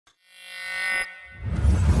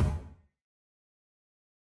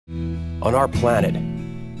On our planet,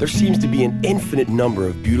 there seems to be an infinite number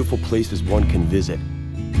of beautiful places one can visit,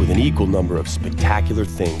 with an equal number of spectacular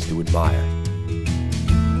things to admire.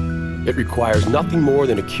 It requires nothing more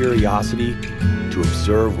than a curiosity to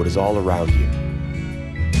observe what is all around you.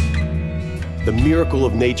 The miracle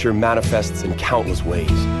of nature manifests in countless ways,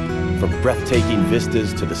 from breathtaking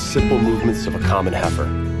vistas to the simple movements of a common heifer.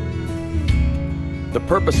 The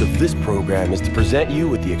purpose of this program is to present you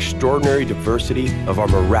with the extraordinary diversity of our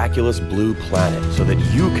miraculous blue planet so that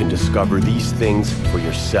you can discover these things for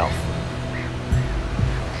yourself.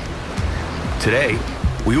 Today,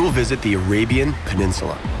 we will visit the Arabian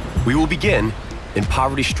Peninsula. We will begin in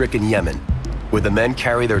poverty-stricken Yemen, where the men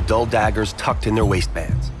carry their dull daggers tucked in their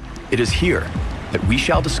waistbands. It is here that we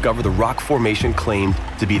shall discover the rock formation claimed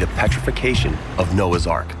to be the petrification of Noah's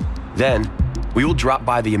Ark. Then, we will drop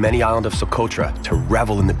by the Yemeni island of Socotra to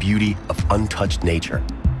revel in the beauty of untouched nature.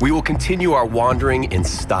 We will continue our wandering in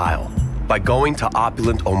style by going to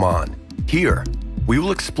opulent Oman. Here, we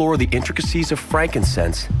will explore the intricacies of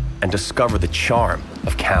frankincense and discover the charm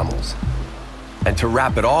of camels. And to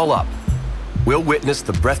wrap it all up, we'll witness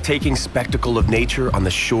the breathtaking spectacle of nature on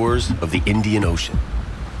the shores of the Indian Ocean.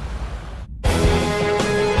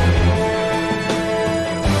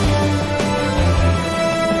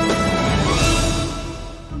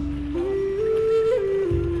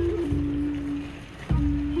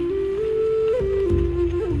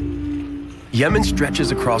 Yemen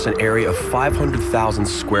stretches across an area of 500,000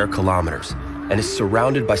 square kilometers and is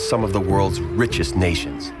surrounded by some of the world's richest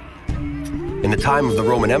nations. In the time of the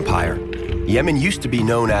Roman Empire, Yemen used to be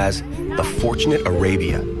known as the Fortunate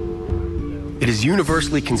Arabia. It is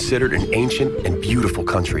universally considered an ancient and beautiful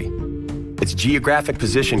country. Its geographic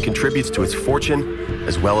position contributes to its fortune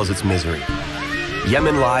as well as its misery.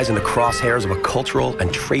 Yemen lies in the crosshairs of a cultural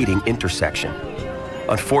and trading intersection.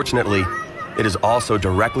 Unfortunately, it is also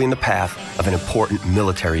directly in the path of an important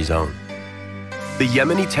military zone. The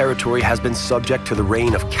Yemeni territory has been subject to the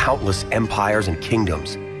reign of countless empires and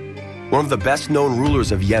kingdoms. One of the best-known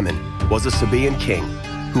rulers of Yemen was the Sabaean king,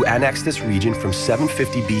 who annexed this region from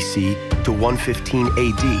 750 BC to 115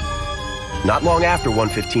 AD. Not long after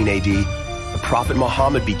 115 AD, the Prophet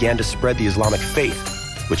Muhammad began to spread the Islamic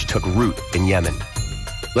faith, which took root in Yemen.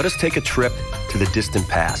 Let us take a trip to the distant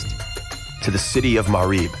past, to the city of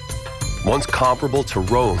Marib, once comparable to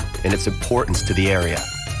Rome in its importance to the area.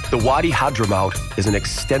 The Wadi Hadramaut is an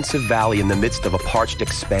extensive valley in the midst of a parched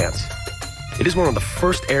expanse. It is one of the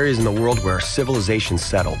first areas in the world where civilization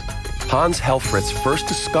settled. Hans Helfrich first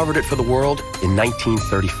discovered it for the world in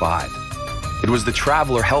 1935. It was the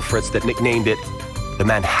traveler Helfrich that nicknamed it the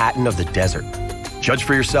Manhattan of the desert. Judge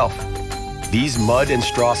for yourself. These mud and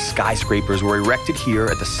straw skyscrapers were erected here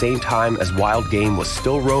at the same time as wild game was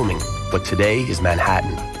still roaming, but today is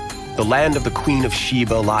Manhattan. The land of the Queen of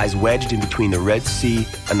Sheba lies wedged in between the Red Sea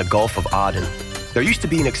and the Gulf of Aden. There used to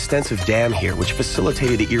be an extensive dam here which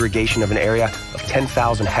facilitated the irrigation of an area of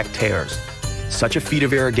 10,000 hectares. Such a feat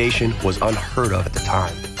of irrigation was unheard of at the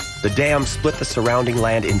time. The dam split the surrounding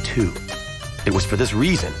land in two. It was for this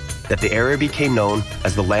reason that the area became known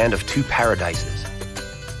as the Land of Two Paradises.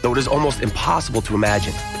 Though it is almost impossible to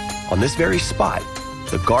imagine, on this very spot,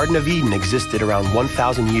 the Garden of Eden existed around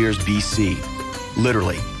 1,000 years BC,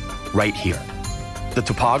 literally, right here. The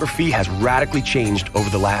topography has radically changed over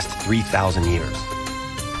the last 3,000 years.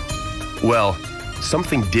 Well,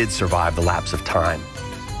 something did survive the lapse of time.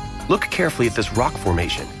 Look carefully at this rock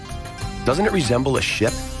formation. Doesn't it resemble a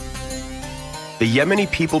ship? The Yemeni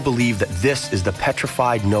people believe that this is the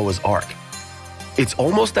petrified Noah's Ark. It's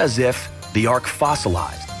almost as if the Ark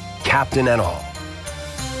fossilized, captain and all.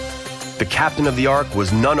 The captain of the Ark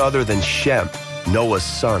was none other than Shem, Noah's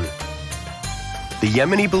son. The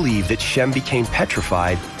Yemeni believe that Shem became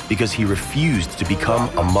petrified because he refused to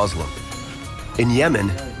become a Muslim. In Yemen,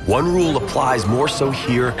 one rule applies more so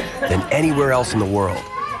here than anywhere else in the world.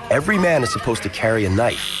 Every man is supposed to carry a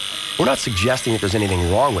knife. We're not suggesting that there's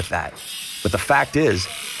anything wrong with that, but the fact is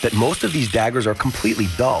that most of these daggers are completely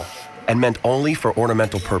dull and meant only for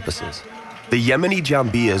ornamental purposes. The Yemeni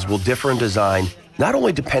jambiyas will differ in design not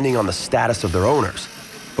only depending on the status of their owners,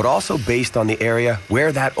 but also based on the area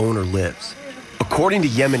where that owner lives. According to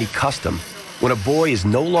Yemeni custom, when a boy is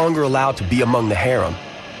no longer allowed to be among the harem,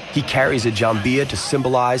 he carries a jambiya to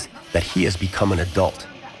symbolize that he has become an adult.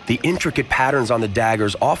 The intricate patterns on the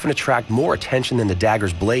daggers often attract more attention than the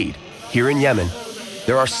dagger's blade. Here in Yemen,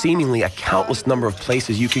 there are seemingly a countless number of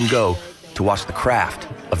places you can go to watch the craft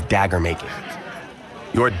of dagger making.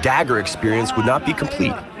 Your dagger experience would not be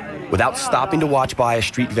complete without stopping to watch by a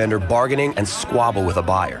street vendor bargaining and squabble with a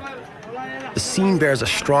buyer. The scene bears a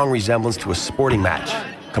strong resemblance to a sporting match,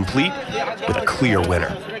 complete with a clear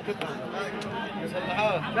winner.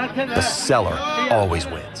 The seller always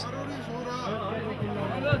wins.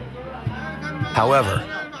 However,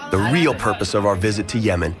 the real purpose of our visit to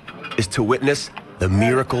Yemen is to witness the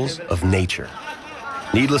miracles of nature.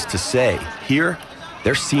 Needless to say, here,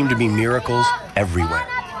 there seem to be miracles everywhere.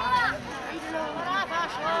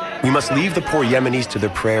 We must leave the poor Yemenis to their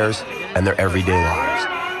prayers and their everyday lives.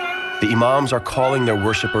 The imams are calling their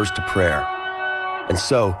worshippers to prayer. And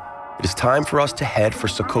so, it is time for us to head for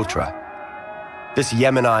Socotra. This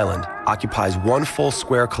Yemen island occupies 1 full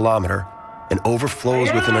square kilometer and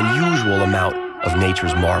overflows with an unusual amount of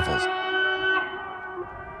nature's marvels.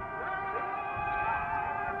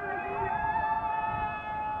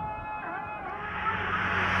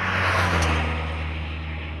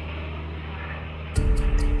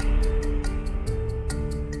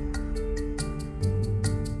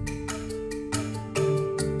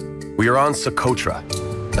 We are on Socotra,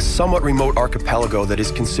 a somewhat remote archipelago that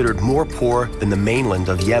is considered more poor than the mainland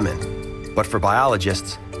of Yemen. But for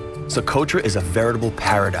biologists, Socotra is a veritable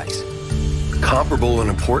paradise, comparable in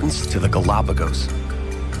importance to the Galapagos.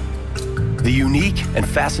 The unique and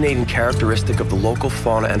fascinating characteristic of the local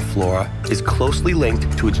fauna and flora is closely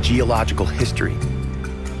linked to its geological history.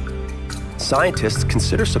 Scientists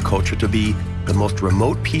consider Socotra to be the most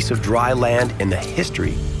remote piece of dry land in the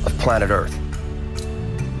history of planet Earth.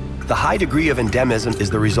 The high degree of endemism is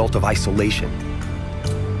the result of isolation.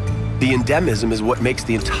 The endemism is what makes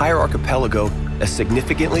the entire archipelago a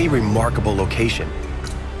significantly remarkable location,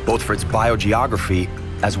 both for its biogeography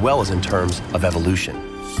as well as in terms of evolution.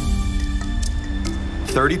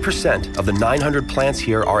 30% of the 900 plants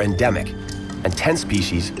here are endemic, and 10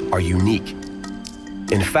 species are unique.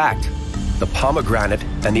 In fact, the pomegranate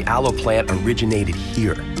and the aloe plant originated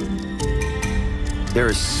here. There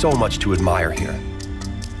is so much to admire here.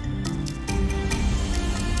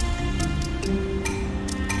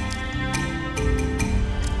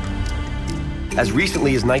 As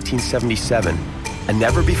recently as 1977, a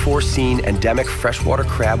never-before-seen endemic freshwater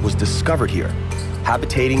crab was discovered here,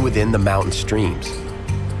 habitating within the mountain streams.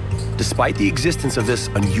 Despite the existence of this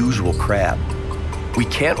unusual crab, we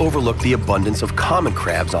can't overlook the abundance of common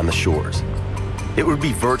crabs on the shores. It would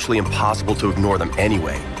be virtually impossible to ignore them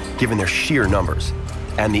anyway, given their sheer numbers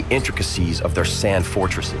and the intricacies of their sand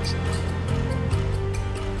fortresses.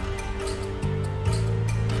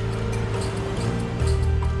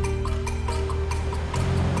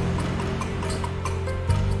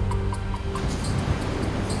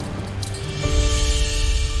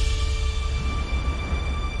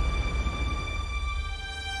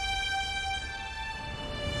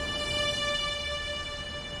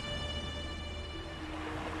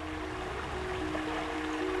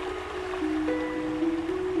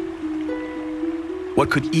 What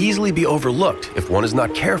could easily be overlooked if one is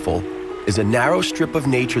not careful is a narrow strip of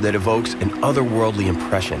nature that evokes an otherworldly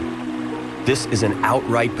impression. This is an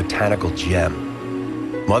outright botanical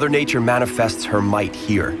gem. Mother Nature manifests her might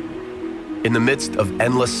here, in the midst of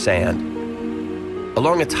endless sand.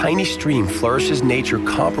 Along a tiny stream flourishes nature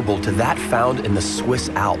comparable to that found in the Swiss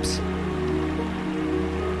Alps.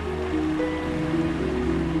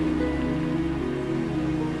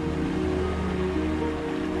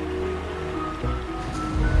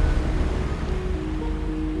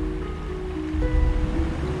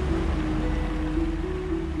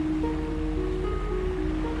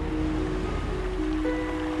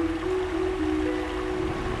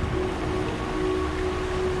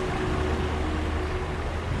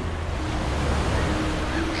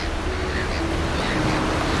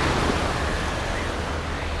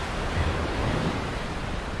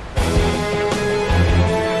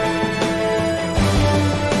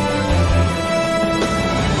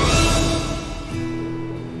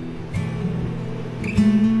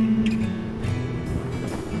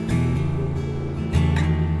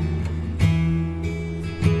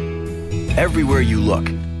 Everywhere you look,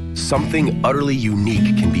 something utterly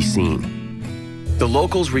unique can be seen. The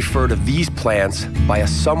locals refer to these plants by a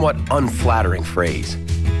somewhat unflattering phrase.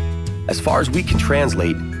 As far as we can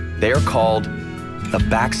translate, they are called the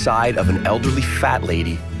backside of an elderly fat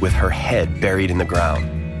lady with her head buried in the ground.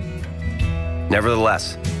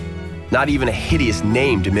 Nevertheless, not even a hideous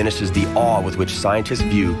name diminishes the awe with which scientists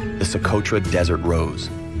view the Socotra desert rose.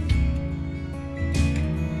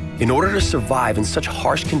 In order to survive in such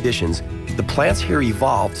harsh conditions, the plants here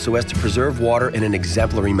evolved so as to preserve water in an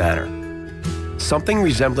exemplary manner. Something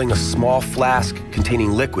resembling a small flask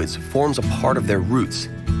containing liquids forms a part of their roots,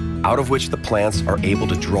 out of which the plants are able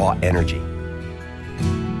to draw energy.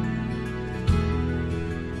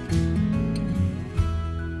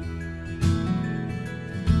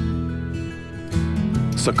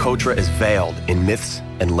 Socotra is veiled in myths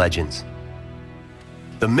and legends.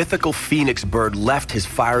 The mythical phoenix bird left his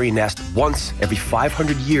fiery nest once every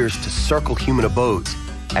 500 years to circle human abodes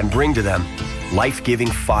and bring to them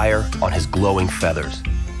life-giving fire on his glowing feathers.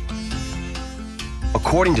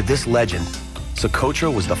 According to this legend,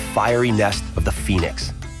 Socotra was the fiery nest of the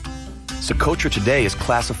phoenix. Socotra today is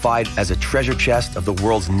classified as a treasure chest of the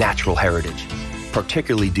world's natural heritage,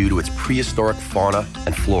 particularly due to its prehistoric fauna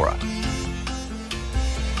and flora.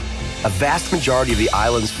 A vast majority of the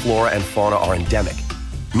island's flora and fauna are endemic,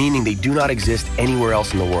 meaning they do not exist anywhere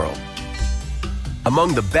else in the world.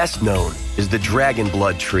 Among the best known is the dragon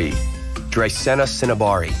blood tree, Dreissena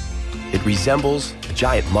cinnabari. It resembles a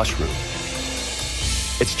giant mushroom.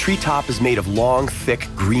 Its treetop is made of long, thick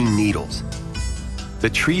green needles. The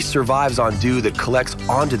tree survives on dew that collects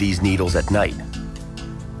onto these needles at night.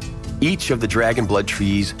 Each of the dragon blood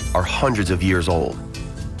trees are hundreds of years old.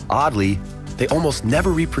 Oddly, they almost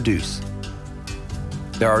never reproduce.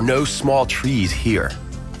 There are no small trees here.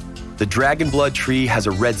 The dragon blood tree has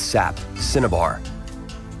a red sap, cinnabar,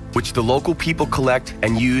 which the local people collect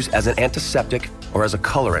and use as an antiseptic or as a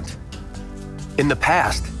colorant. In the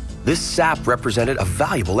past, this sap represented a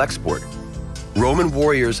valuable export. Roman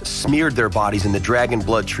warriors smeared their bodies in the dragon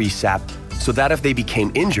blood tree sap so that if they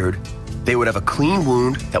became injured, they would have a clean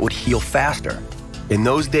wound that would heal faster. In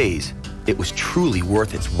those days, it was truly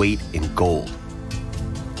worth its weight in gold.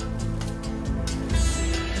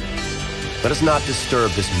 Let us not disturb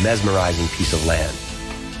this mesmerizing piece of land.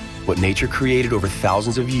 What nature created over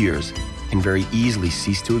thousands of years can very easily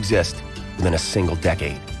cease to exist within a single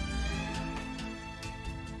decade.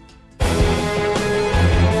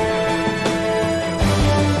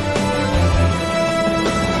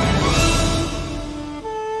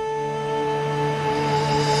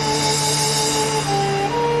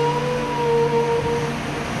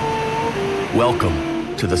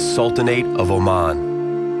 Welcome to the Sultanate of Oman.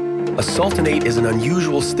 A sultanate is an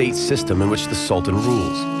unusual state system in which the sultan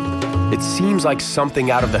rules. It seems like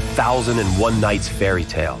something out of the 1001 Nights fairy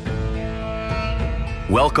tale.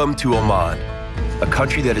 Welcome to Oman, a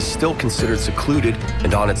country that is still considered secluded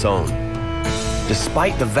and on its own.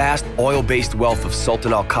 Despite the vast oil-based wealth of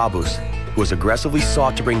Sultan Al-Qaboos, who has aggressively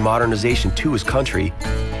sought to bring modernization to his country,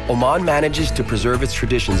 Oman manages to preserve its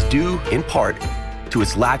traditions due, in part, to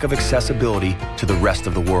its lack of accessibility to the rest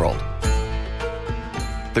of the world.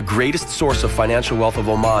 The greatest source of financial wealth of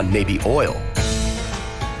Oman may be oil,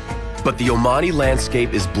 but the Omani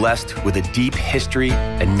landscape is blessed with a deep history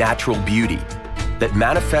and natural beauty that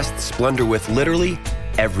manifests splendor with literally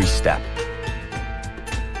every step.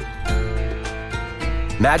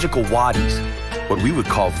 Magical wadis, what we would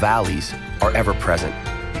call valleys, are ever present.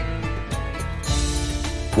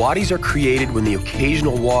 Wadis are created when the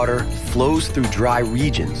occasional water flows through dry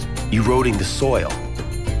regions, eroding the soil.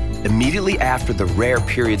 Immediately after the rare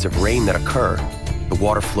periods of rain that occur, the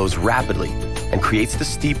water flows rapidly and creates the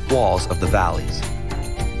steep walls of the valleys.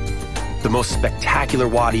 The most spectacular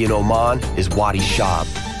wadi in Oman is Wadi Shab.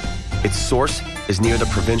 Its source is near the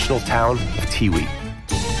provincial town of Tiwi.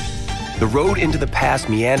 The road into the pass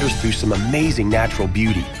meanders through some amazing natural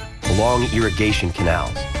beauty along irrigation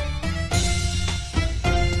canals.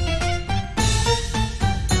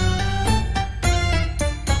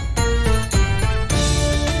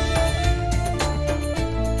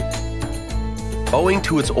 Owing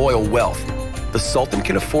to its oil wealth, the Sultan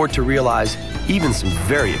can afford to realize even some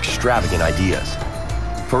very extravagant ideas.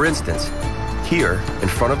 For instance, here, in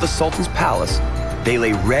front of the Sultan's palace, they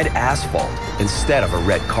lay red asphalt instead of a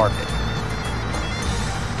red carpet.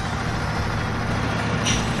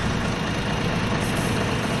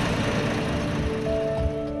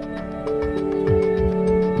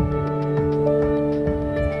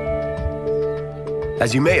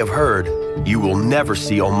 As you may have heard, you will never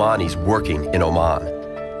see Omanis working in Oman.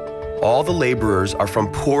 All the laborers are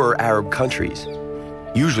from poorer Arab countries,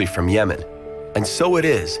 usually from Yemen. And so it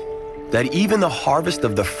is that even the harvest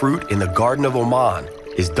of the fruit in the Garden of Oman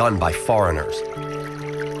is done by foreigners.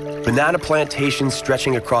 Banana plantations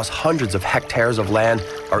stretching across hundreds of hectares of land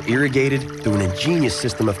are irrigated through an ingenious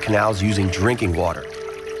system of canals using drinking water.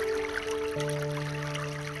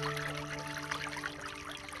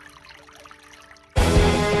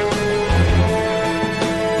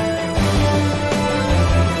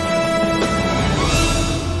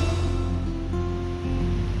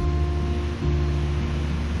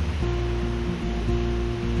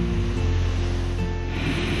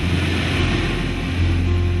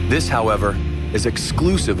 This, however, is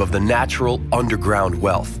exclusive of the natural underground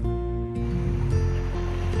wealth.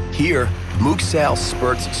 Here, Mughsal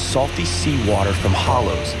spurts salty seawater from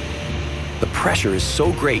hollows. The pressure is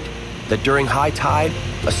so great that during high tide,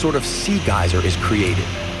 a sort of sea geyser is created.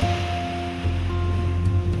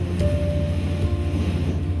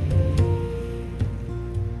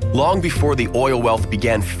 Long before the oil wealth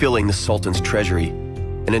began filling the Sultan's treasury,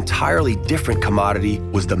 an entirely different commodity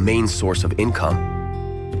was the main source of income.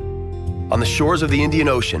 On the shores of the Indian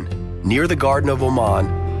Ocean, near the Garden of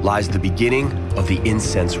Oman, lies the beginning of the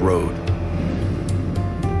incense road.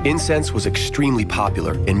 Incense was extremely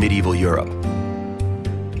popular in medieval Europe.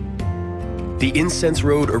 The incense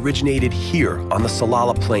road originated here on the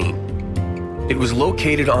Salalah Plain. It was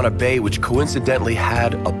located on a bay which coincidentally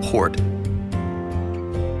had a port.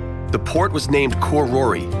 The port was named Khor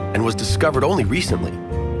Rori and was discovered only recently.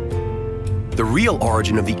 The real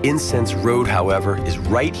origin of the incense road, however, is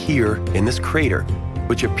right here in this crater,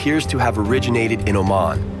 which appears to have originated in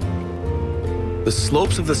Oman. The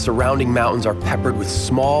slopes of the surrounding mountains are peppered with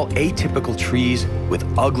small, atypical trees with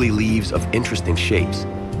ugly leaves of interesting shapes.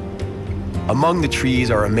 Among the trees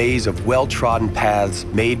are a maze of well-trodden paths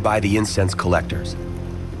made by the incense collectors.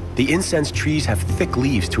 The incense trees have thick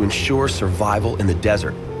leaves to ensure survival in the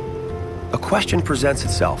desert. A question presents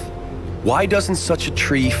itself. Why doesn't such a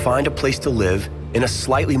tree find a place to live in a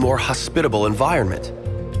slightly more hospitable environment?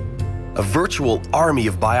 A virtual army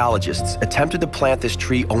of biologists attempted to plant this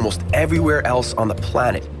tree almost everywhere else on the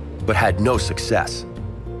planet, but had no success.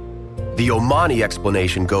 The Omani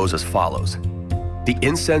explanation goes as follows. The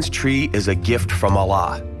incense tree is a gift from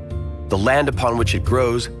Allah. The land upon which it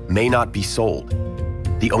grows may not be sold.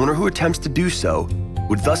 The owner who attempts to do so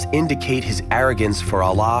would thus indicate his arrogance for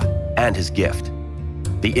Allah and his gift.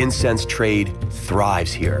 The incense trade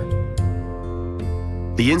thrives here.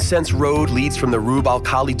 The incense road leads from the Rub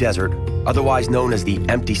al-Khali Desert, otherwise known as the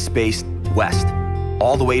Empty Space, west,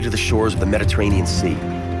 all the way to the shores of the Mediterranean Sea.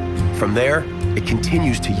 From there, it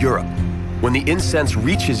continues to Europe. When the incense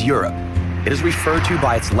reaches Europe, it is referred to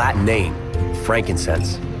by its Latin name,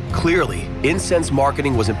 frankincense. Clearly, incense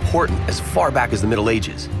marketing was important as far back as the Middle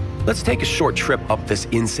Ages. Let's take a short trip up this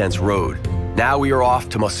incense road. Now we are off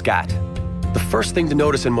to Muscat. The first thing to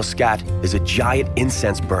notice in Muscat is a giant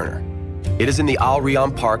incense burner. It is in the Al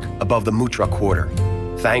Riyam Park above the Mutra Quarter.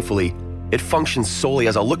 Thankfully, it functions solely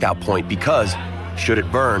as a lookout point because, should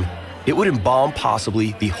it burn, it would embalm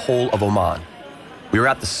possibly the whole of Oman. We are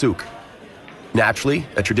at the souk. Naturally,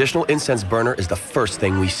 a traditional incense burner is the first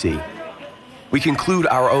thing we see. We conclude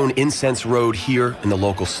our own incense road here in the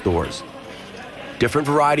local stores. Different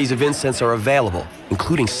varieties of incense are available,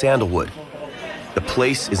 including sandalwood. The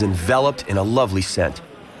place is enveloped in a lovely scent,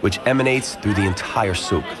 which emanates through the entire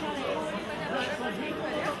souk.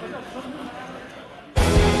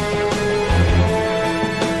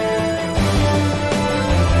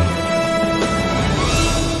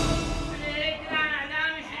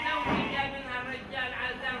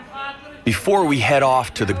 Before we head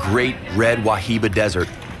off to the great Red Wahiba Desert,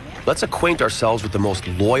 let's acquaint ourselves with the most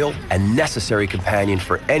loyal and necessary companion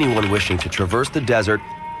for anyone wishing to traverse the desert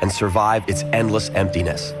and survive its endless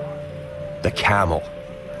emptiness: the camel.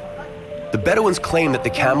 The Bedouins claim that the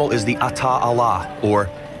camel is the Ata Allah, or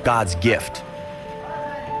God's gift.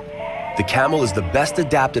 The camel is the best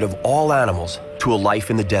adapted of all animals to a life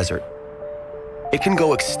in the desert. It can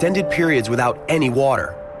go extended periods without any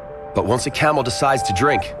water, but once a camel decides to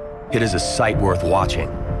drink, it is a sight worth watching.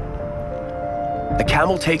 A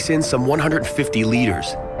camel takes in some 150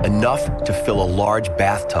 liters, enough to fill a large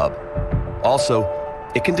bathtub. Also,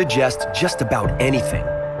 it can digest just about anything,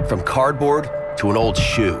 from cardboard to an old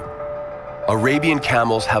shoe. Arabian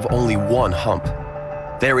camels have only one hump.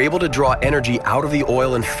 They are able to draw energy out of the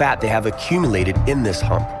oil and fat they have accumulated in this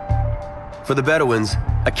hump. For the Bedouins,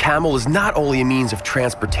 a camel is not only a means of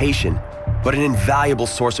transportation, but an invaluable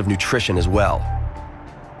source of nutrition as well.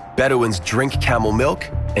 Bedouins drink camel milk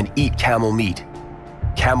and eat camel meat.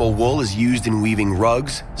 Camel wool is used in weaving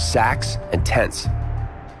rugs, sacks, and tents.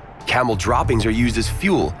 Camel droppings are used as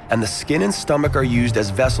fuel, and the skin and stomach are used as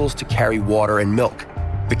vessels to carry water and milk.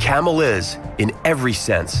 The camel is, in every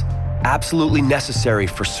sense, absolutely necessary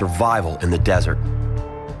for survival in the desert.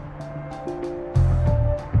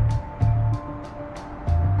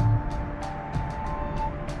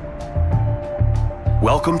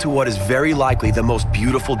 Welcome to what is very likely the most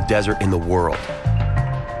beautiful desert in the world.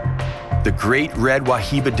 The Great Red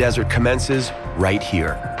Wahiba Desert commences right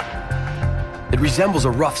here. It resembles a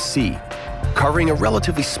rough sea, covering a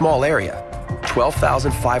relatively small area,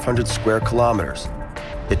 12,500 square kilometers.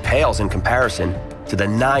 It pales in comparison to the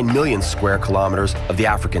 9 million square kilometers of the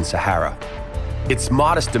African Sahara. Its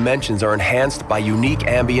modest dimensions are enhanced by unique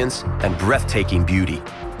ambience and breathtaking beauty.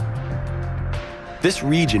 This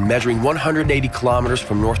region, measuring 180 kilometers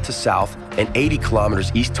from north to south and 80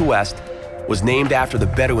 kilometers east to west, was named after the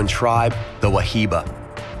Bedouin tribe, the Wahiba.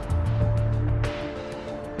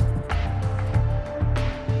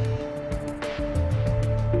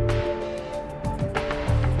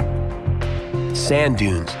 sand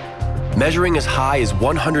dunes, measuring as high as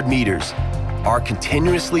 100 meters, are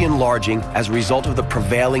continuously enlarging as a result of the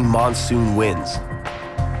prevailing monsoon winds.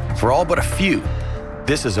 For all but a few,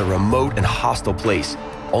 this is a remote and hostile place,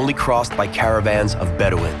 only crossed by caravans of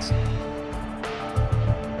Bedouins.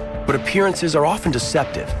 But appearances are often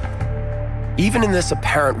deceptive. Even in this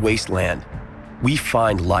apparent wasteland, we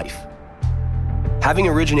find life. Having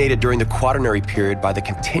originated during the Quaternary period by the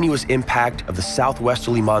continuous impact of the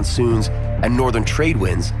southwesterly monsoons and northern trade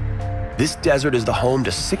winds, this desert is the home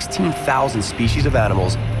to 16,000 species of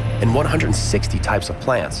animals and 160 types of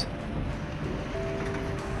plants.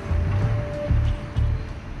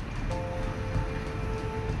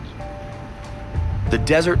 The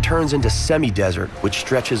desert turns into semi-desert, which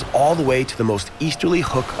stretches all the way to the most easterly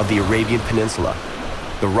hook of the Arabian Peninsula,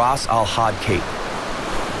 the Ras al-Had Cape.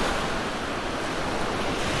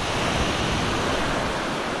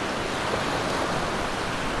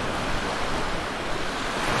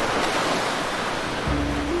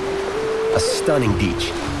 A stunning beach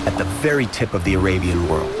at the very tip of the Arabian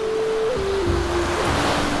world.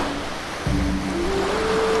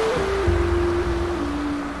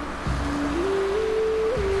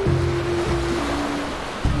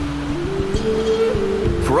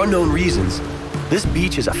 For unknown reasons, this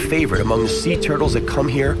beach is a favorite among the sea turtles that come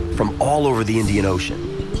here from all over the Indian Ocean.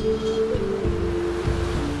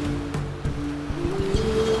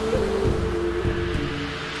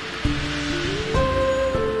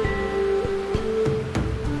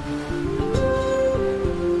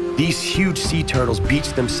 These huge sea turtles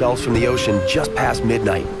beach themselves from the ocean just past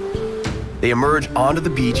midnight. They emerge onto the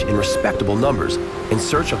beach in respectable numbers in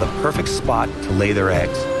search of the perfect spot to lay their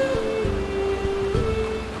eggs.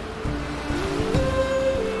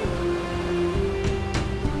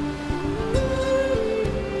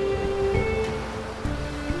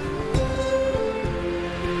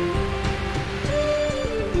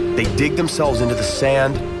 They dig themselves into the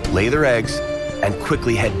sand, lay their eggs, and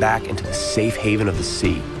quickly head back into the safe haven of the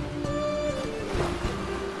sea.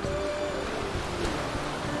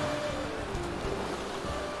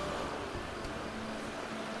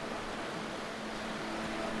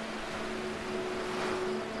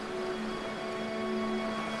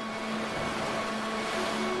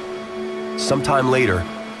 Sometime later,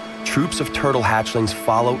 troops of turtle hatchlings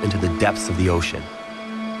follow into the depths of the ocean.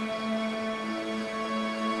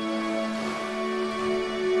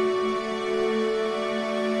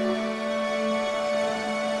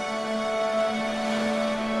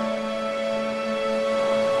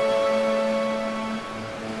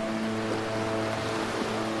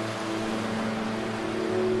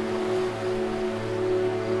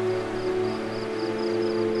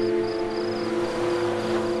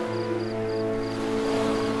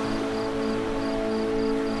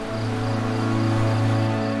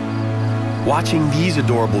 Watching these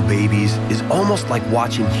adorable babies is almost like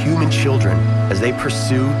watching human children as they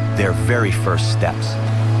pursue their very first steps.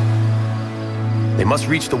 They must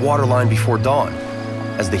reach the waterline before dawn,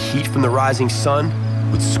 as the heat from the rising sun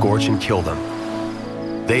would scorch and kill them.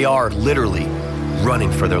 They are literally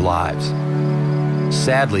running for their lives.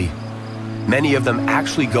 Sadly, many of them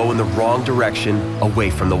actually go in the wrong direction away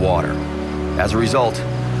from the water. As a result,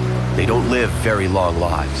 they don't live very long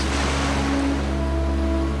lives.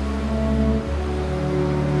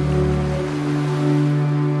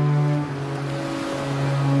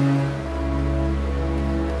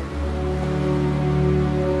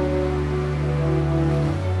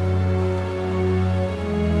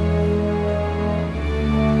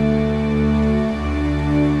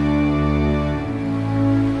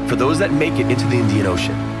 For those that make it into the Indian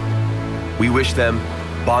Ocean, we wish them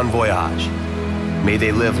bon voyage. May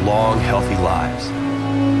they live long, healthy lives.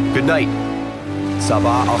 Good night.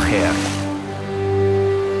 Sabah al-khair.